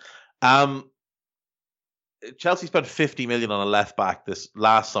Atalanta. Chelsea spent $50 million on a left back this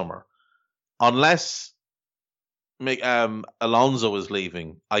last summer. Unless Alonso is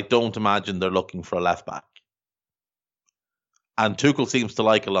leaving, I don't imagine they're looking for a left back. And Tuchel seems to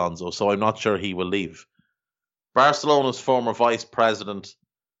like Alonso, so I'm not sure he will leave. Barcelona's former vice president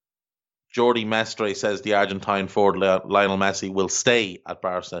Jordi Mestre says the Argentine forward Lionel Messi will stay at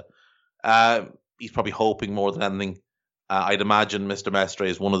Barca. He's probably hoping more than anything. I'd imagine Mr. Mestre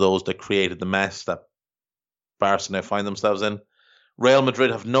is one of those that created the mess that Barca now find themselves in. Real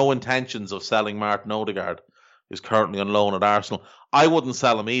Madrid have no intentions of selling Martin Odegaard, who's currently on loan at Arsenal. I wouldn't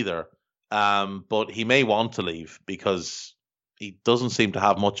sell him either, but he may want to leave because he doesn't seem to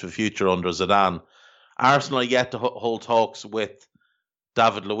have much of a future under Zidane. Arsenal are yet to hold talks with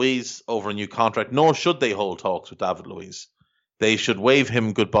David Luiz over a new contract, nor should they hold talks with David Luiz. They should wave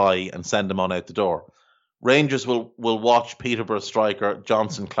him goodbye and send him on out the door. Rangers will watch Peterborough striker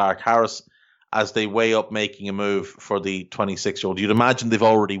Johnson Clark-Harris as they weigh up making a move for the 26-year-old. You'd imagine they've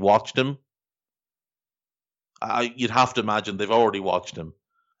already watched him. You'd have to imagine they've already watched him.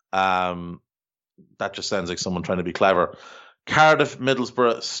 That just sounds like someone trying to be clever. Cardiff,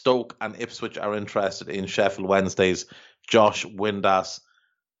 Middlesbrough, Stoke and Ipswich are interested in Sheffield Wednesday's Josh Windass.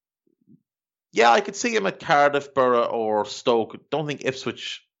 Yeah, I could see him at Cardiff, Borough or Stoke. Don't think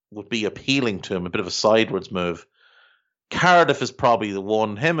Ipswich would be appealing to him, a bit of a sideways move. Cardiff is probably the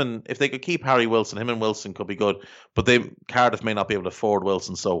one. If they could keep Harry Wilson, him and Wilson could be good, but Cardiff may not be able to afford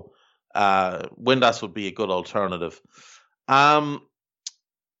Wilson, so Windass would be a good alternative. Emil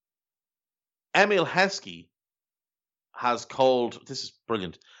Heskey has called, this is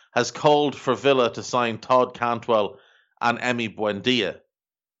brilliant, has called for Villa to sign Todd Cantwell and Emi Buendia.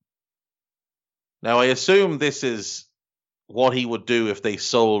 Now, I assume this is what he would do if they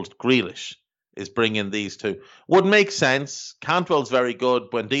sold Grealish, is bring in these two. Would make sense. Cantwell's very good.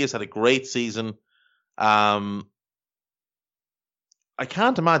 Buendia's had a great season. I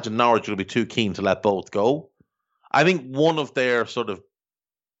can't imagine Norwich will be too keen to let both go. I think one of their sort of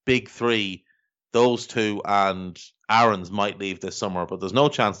big three, those two and Aarons might leave this summer, but there's no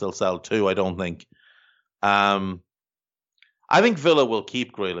chance they'll sell two, I don't think. I think Villa will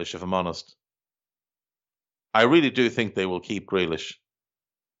keep Grealish, if I'm honest. I really do think they will keep Grealish.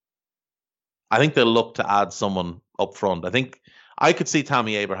 I think they'll look to add someone up front. I think I could see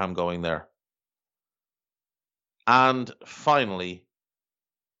Tammy Abraham going there. And finally,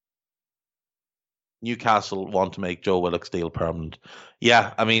 Newcastle want to make Joe Willock's deal permanent.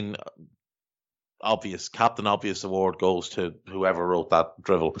 Yeah, I mean, obvious. Captain Obvious award goes to whoever wrote that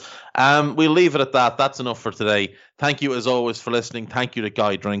drivel. We'll leave it at that. That's enough for today. Thank you as always for listening. Thank you to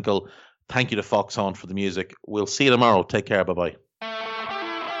Guy Drinkle. Thank you to Foxhound for the music. We'll see you tomorrow. Take care. Bye-bye.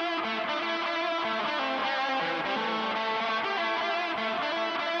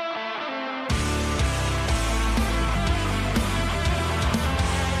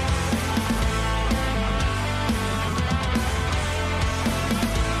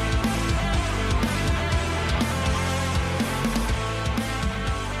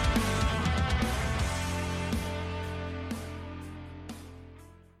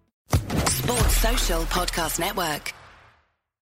 Podcast Network.